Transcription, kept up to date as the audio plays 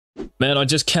Man, I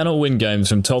just cannot win games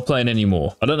from top lane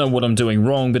anymore. I don't know what I'm doing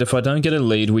wrong, but if I don't get a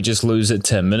lead, we just lose at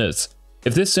 10 minutes.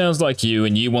 If this sounds like you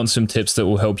and you want some tips that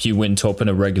will help you win top on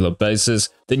a regular basis,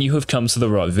 then you have come to the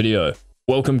right video.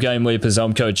 Welcome GameLeapers,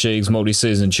 I'm Coach Eags,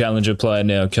 multi-season challenger player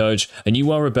now coach, and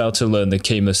you are about to learn the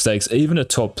key mistakes even a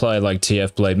top player like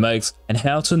TFBlade makes, and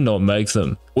how to not make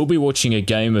them. We'll be watching a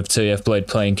game of TFBlade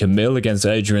playing Camille against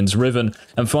Adrian's Riven,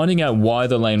 and finding out why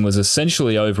the lane was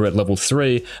essentially over at level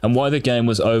 3, and why the game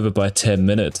was over by 10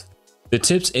 minutes. The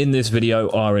tips in this video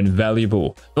are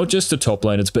invaluable, not just to top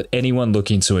laners but anyone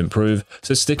looking to improve,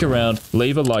 so stick around,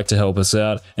 leave a like to help us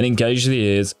out, and engage the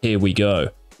ears, here we go.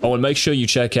 Oh, and make sure you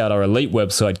check out our elite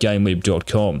website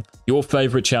GameLeap.com, your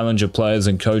favorite challenger players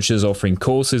and coaches offering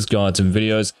courses, guides and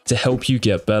videos to help you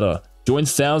get better. Join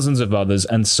thousands of others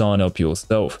and sign up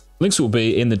yourself. Links will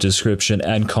be in the description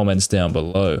and comments down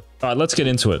below. Alright, let's get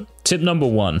into it. Tip number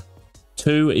 1.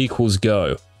 2 equals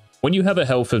go. When you have a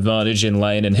health advantage in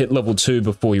lane and hit level 2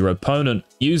 before your opponent,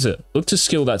 use it. Look to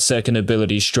skill that second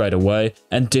ability straight away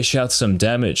and dish out some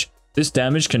damage. This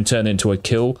damage can turn into a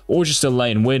kill or just a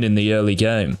lane win in the early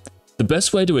game. The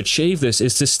best way to achieve this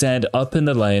is to stand up in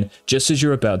the lane just as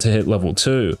you're about to hit level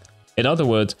 2. In other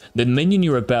words, the minion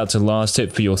you're about to last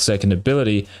hit for your second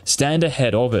ability, stand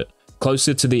ahead of it,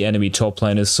 closer to the enemy top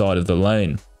laner's side of the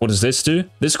lane. What does this do?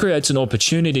 This creates an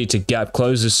opportunity to gap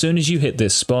close as soon as you hit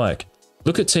this spike.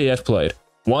 Look at TFBlade.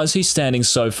 Why is he standing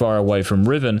so far away from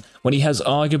Riven when he has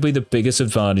arguably the biggest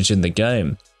advantage in the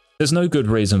game? There's no good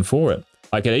reason for it.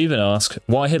 I could even ask,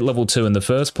 why hit level 2 in the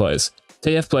first place?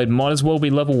 TFBlade might as well be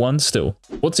level 1 still.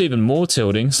 What's even more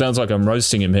tilting, sounds like I'm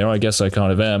roasting him here, I guess I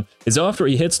kind of am, is after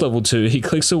he hits level 2, he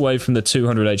clicks away from the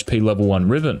 200 HP level 1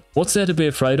 Riven. What's there to be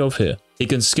afraid of here? He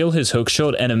can skill his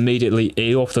hookshot and immediately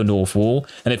E off the north wall,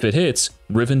 and if it hits,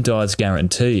 Riven dies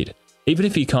guaranteed. Even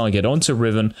if he can't get onto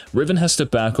Riven, Riven has to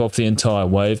back off the entire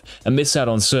wave and miss out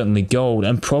on certainly gold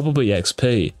and probably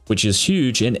XP, which is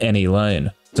huge in any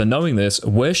lane. So knowing this,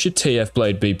 where should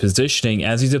TFBlade be positioning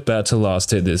as he's about to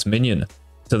last hit this minion?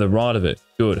 To the right of it,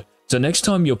 good. So next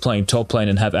time you're playing top lane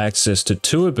and have access to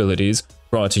 2 abilities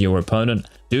prior to your opponent,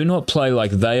 do not play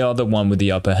like they are the one with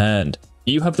the upper hand.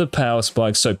 You have the power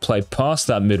spike, so play past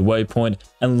that midway point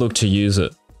and look to use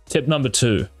it. Tip number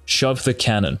 2, shove the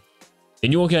cannon.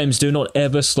 In your games, do not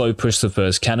ever slow push the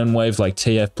first cannon wave like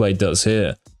TFBlade does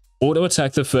here. Auto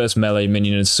attack the first melee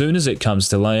minion as soon as it comes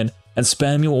to lane, and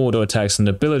spam your auto attacks and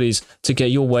abilities to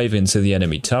get your wave into the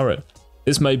enemy turret.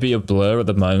 This may be a blur at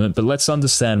the moment, but let's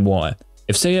understand why.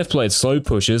 If TFBlade slow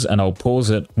pushes, and I'll pause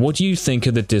it, what do you think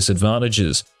are the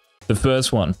disadvantages? The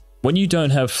first one, when you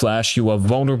don't have flash, you are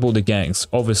vulnerable to ganks,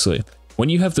 obviously. When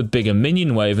you have the bigger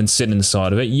minion wave and sit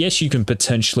inside of it, yes, you can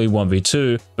potentially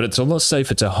 1v2, but it's a lot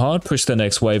safer to hard push the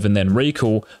next wave and then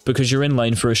recall because you're in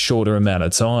lane for a shorter amount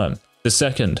of time. The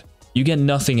second, you get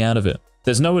nothing out of it.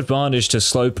 There's no advantage to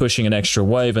slow pushing an extra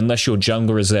wave unless your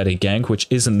jungler is there to gank, which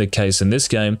isn't the case in this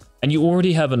game, and you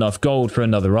already have enough gold for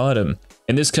another item.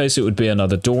 In this case, it would be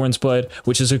another Doran's Blade,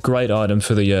 which is a great item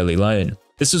for the early lane.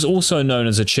 This is also known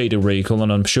as a cheater recall,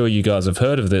 and I'm sure you guys have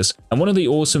heard of this, and one of the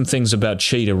awesome things about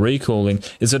cheater recalling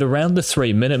is that around the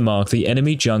 3-minute mark, the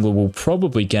enemy jungler will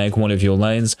probably gank one of your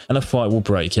lanes and a fight will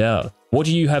break out. What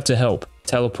do you have to help?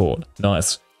 Teleport.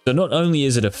 Nice. So not only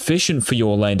is it efficient for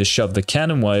your lane to shove the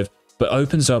cannon wave, but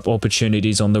opens up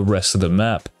opportunities on the rest of the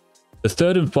map. The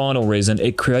third and final reason,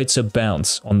 it creates a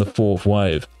bounce on the 4th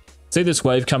wave. See this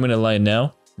wave coming to lane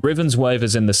now? Riven's wave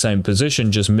is in the same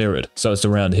position, just mirrored, so it's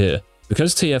around here.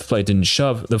 Because TFBlade didn't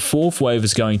shove, the 4th wave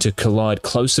is going to collide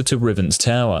closer to Riven's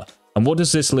tower. And what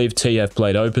does this leave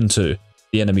TFBlade open to?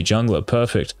 The enemy jungler,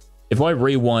 perfect. If I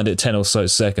rewind it 10 or so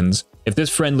seconds, if this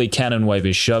friendly cannon wave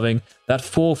is shoving, that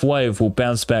 4th wave will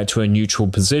bounce back to a neutral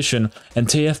position and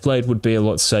TFBlade would be a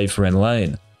lot safer in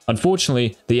lane.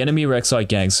 Unfortunately, the enemy Rek'Sai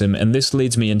ganks him, and this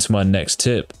leads me into my next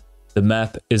tip. The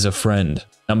map is a friend.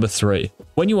 Number 3.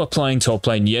 When you are playing top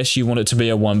lane, yes, you want it to be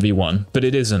a 1v1, but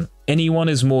it isn't. Anyone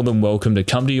is more than welcome to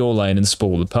come to your lane and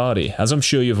spoil the party, as I'm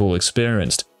sure you've all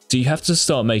experienced. So you have to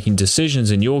start making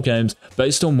decisions in your games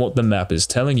based on what the map is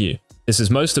telling you. This is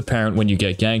most apparent when you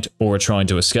get ganked or are trying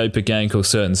to escape a gank or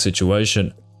certain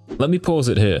situation. Let me pause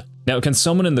it here. Now, can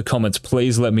someone in the comments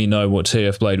please let me know what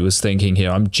TFBlade was thinking here?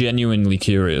 I'm genuinely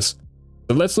curious.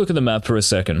 So let's look at the map for a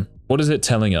second. What is it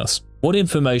telling us? What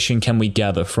information can we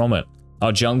gather from it?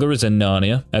 Our jungler is in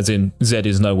Narnia, as in Zed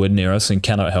is nowhere near us and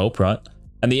cannot help, right?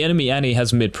 And the enemy Annie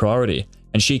has mid priority,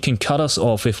 and she can cut us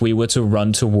off if we were to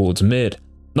run towards mid.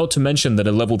 Not to mention that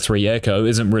a level 3 Echo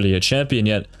isn't really a champion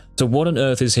yet, so what on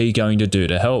earth is he going to do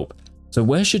to help? So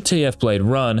where should TFBlade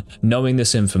run knowing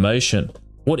this information?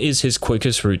 What is his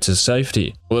quickest route to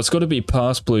safety? Well, it's got to be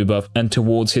past blue buff and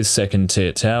towards his second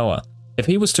tier tower. If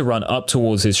he was to run up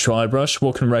towards his Tri-Brush,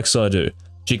 what can Rek'Sai do?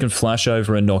 She can flash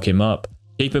over and knock him up.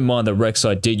 Keep in mind that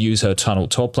Rek'Sai did use her tunnel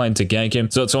top lane to gank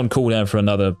him, so it's on cooldown for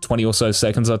another 20 or so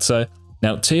seconds, I'd say.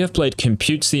 Now, TFBlade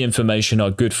computes the information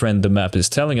our good friend the map is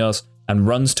telling us and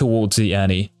runs towards the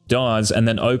Annie, dies, and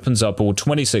then opens up all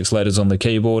 26 letters on the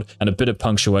keyboard and a bit of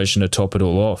punctuation to top it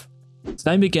all off.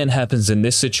 Same again happens in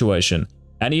this situation.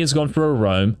 Annie has gone for a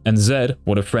roam, and Zed,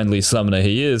 what a friendly summoner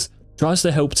he is, tries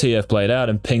to help TFBlade out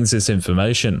and pings this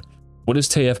information. What does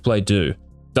TFBlade do?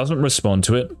 Doesn't respond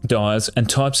to it, dies, and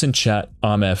types in chat,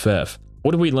 "I'm FF."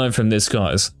 What do we learn from this,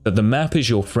 guys? That the map is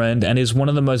your friend and is one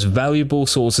of the most valuable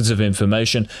sources of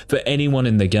information for anyone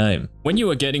in the game. When you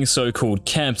are getting so-called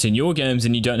camped in your games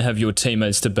and you don't have your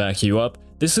teammates to back you up,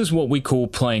 this is what we call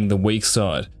playing the weak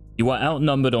side. You are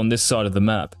outnumbered on this side of the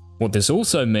map. What this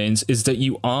also means is that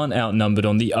you aren't outnumbered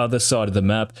on the other side of the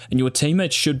map, and your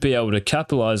teammates should be able to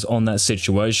capitalize on that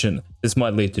situation. This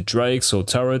might lead to drakes or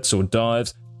turrets or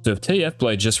dives. So if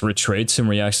TFBlade just retreats and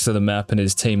reacts to the map and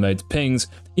his teammates pings,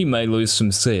 he may lose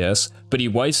some CS, but he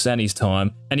wastes Annie's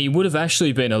time, and he would have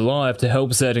actually been alive to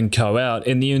help Zed and Co out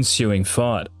in the ensuing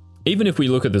fight. Even if we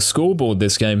look at the scoreboard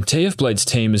this game, TFBlade's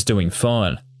team is doing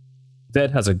fine.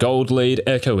 Zed has a gold lead,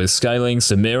 Echo is scaling,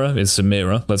 Samira is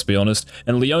Samira, let's be honest,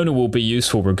 and Leona will be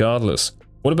useful regardless.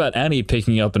 What about Annie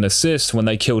picking up an assist when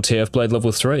they kill TFBlade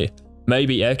level 3?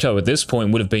 Maybe Echo at this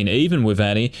point would have been even with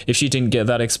Annie if she didn't get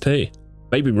that XP.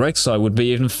 Maybe Rek'Sai would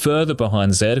be even further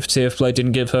behind Zed if TFBlade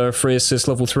didn't give her a free assist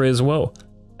level 3 as well.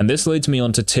 And this leads me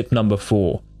on to tip number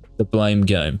 4, the blame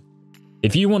game.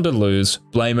 If you want to lose,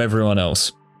 blame everyone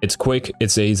else. It's quick,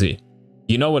 it's easy.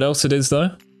 You know what else it is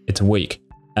though? It's weak.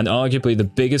 And arguably the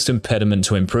biggest impediment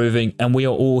to improving, and we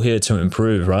are all here to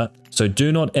improve, right? So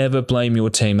do not ever blame your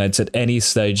teammates at any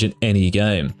stage in any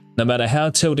game. No matter how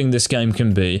tilting this game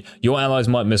can be, your allies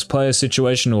might misplay a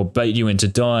situation or bait you into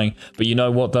dying, but you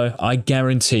know what though? I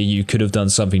guarantee you could have done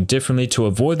something differently to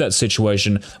avoid that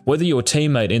situation, whether your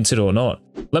teammate entered or not.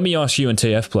 Let me ask you and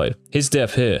TFBlade, his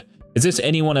death here, is this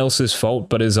anyone else's fault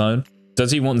but his own?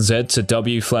 Does he want Zed to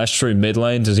W flash through mid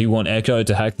lane? Does he want Echo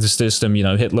to hack the system,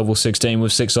 hit level 16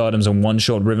 with 6 items and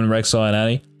one-shot Riven, Rek'Sai and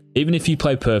Annie? Even if you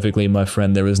play perfectly, my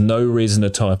friend, there is no reason to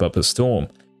type up a storm.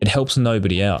 It helps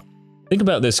nobody out. Think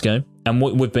about this game and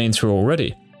what we've been through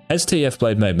already. Has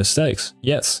TFBlade made mistakes?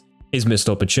 Yes. He's missed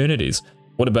opportunities.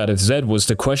 What about if Zed was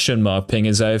to question mark ping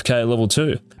his AFK at level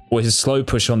 2, or his slow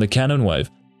push on the cannon wave?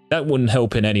 That wouldn't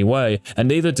help in any way, and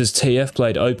neither does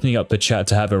TFBlade opening up the chat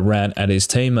to have a rant at his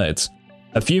teammates.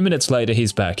 A few minutes later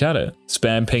he's back at it,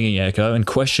 spam pinging Echo and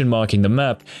question marking the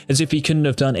map as if he couldn't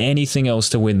have done anything else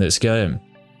to win this game.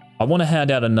 I want to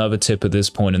hand out another tip at this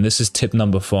point, and this is tip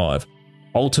number 5.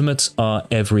 Ultimates are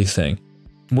everything.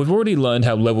 We've already learned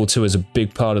how level 2 is a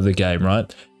big part of the game,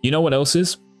 right? You know what else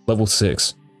is? Level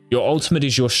 6. Your ultimate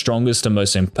is your strongest and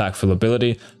most impactful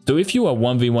ability, so if you are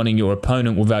 1v1ing your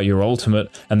opponent without your ultimate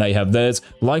and they have theirs,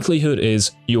 likelihood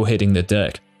is you're hitting the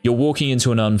deck. You're walking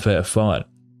into an unfair fight.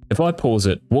 If I pause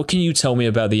it, what can you tell me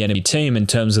about the enemy team in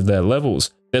terms of their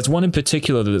levels? There's one in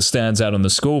particular that stands out on the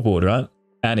scoreboard, right?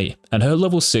 Annie, and her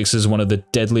level 6 is one of the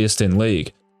deadliest in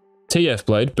League.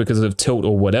 TFBlade, because of tilt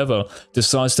or whatever,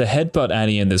 decides to headbutt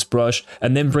Annie in this brush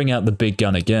and then bring out the big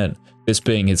gun again, this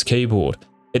being his keyboard.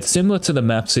 It's similar to the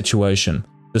map situation.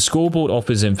 The scoreboard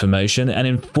offers information and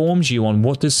informs you on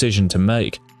what decision to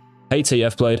make. Hey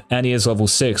TFBlade, Annie is level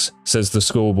 6, says the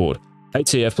scoreboard. Hey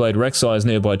TFBlade, Rek'Sai is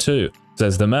nearby too,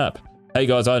 says the map. Hey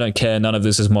guys, I don't care, none of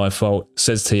this is my fault,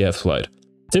 says TFBlade.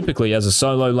 Typically, as a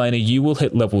solo laner, you will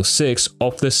hit level 6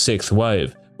 off the 6th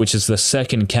wave, which is the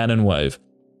second cannon wave.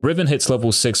 Riven hits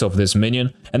level 6 off this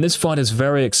minion, and this fight is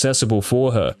very accessible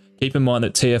for her. Keep in mind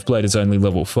that TFBlade is only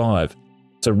level 5.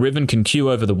 So Riven can queue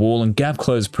over the wall and gap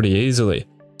close pretty easily.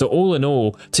 So all in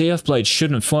all, TFBlade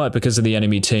shouldn't fight because of the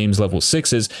enemy team's level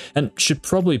 6s, and should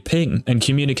probably ping and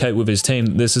communicate with his team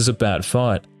that this is a bad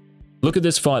fight. Look at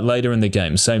this fight later in the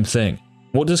game, same thing.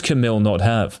 What does Camille not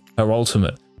have? Her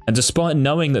ultimate. And despite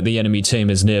knowing that the enemy team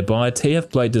is nearby,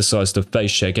 TFBlade decides to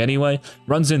face check anyway,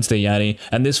 runs into the Annie,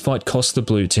 and this fight costs the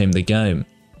blue team the game.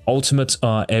 Ultimates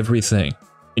are everything.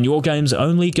 In your games,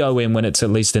 only go in when it's at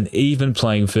least an even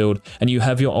playing field and you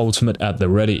have your ultimate at the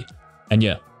ready. And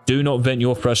yeah, do not vent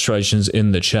your frustrations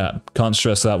in the chat. Can't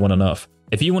stress that one enough.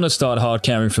 If you want to start hard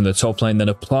carrying from the top lane, then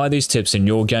apply these tips in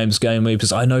your game's GameLeap,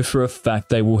 as I know for a fact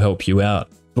they will help you out.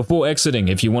 Before exiting,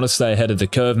 if you want to stay ahead of the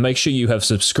curve, make sure you have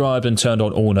subscribed and turned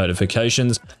on all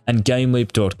notifications, and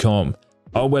GameLeap.com.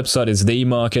 Our website is the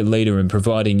market leader in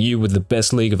providing you with the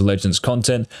best League of Legends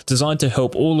content designed to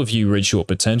help all of you reach your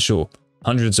potential.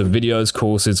 Hundreds of videos,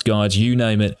 courses, guides, you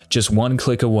name it, just one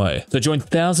click away. So join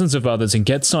thousands of others and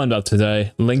get signed up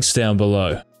today. Links down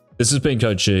below. This has been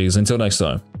Coach Cheese. Until next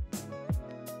time.